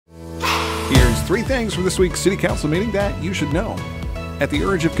Here's three things from this week's City Council meeting that you should know. At the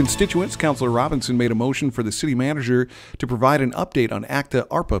urge of constituents, Councilor Robinson made a motion for the city manager to provide an update on ACTA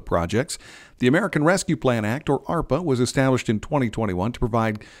ARPA projects. The American Rescue Plan Act, or ARPA, was established in 2021 to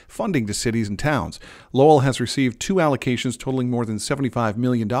provide funding to cities and towns. Lowell has received two allocations totaling more than $75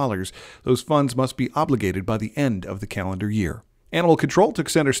 million. Those funds must be obligated by the end of the calendar year. Animal control took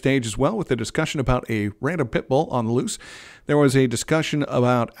center stage as well with a discussion about a random pit bull on the loose. There was a discussion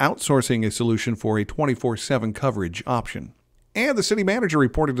about outsourcing a solution for a 24/7 coverage option. And the city manager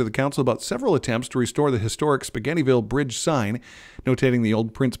reported to the council about several attempts to restore the historic Spaghettieville Bridge sign, notating the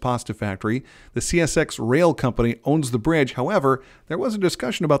old Prince Pasta factory. The CSX Rail Company owns the bridge. However, there was a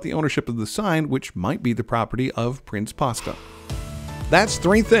discussion about the ownership of the sign, which might be the property of Prince Pasta. That's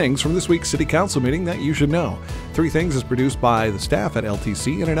three things from this week's City Council meeting that you should know. Three Things is produced by the staff at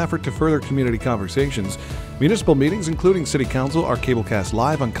LTC in an effort to further community conversations. Municipal meetings, including City Council, are cablecast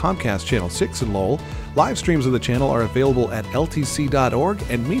live on Comcast Channel 6 in Lowell. Live streams of the channel are available at ltc.org,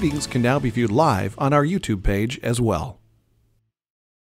 and meetings can now be viewed live on our YouTube page as well.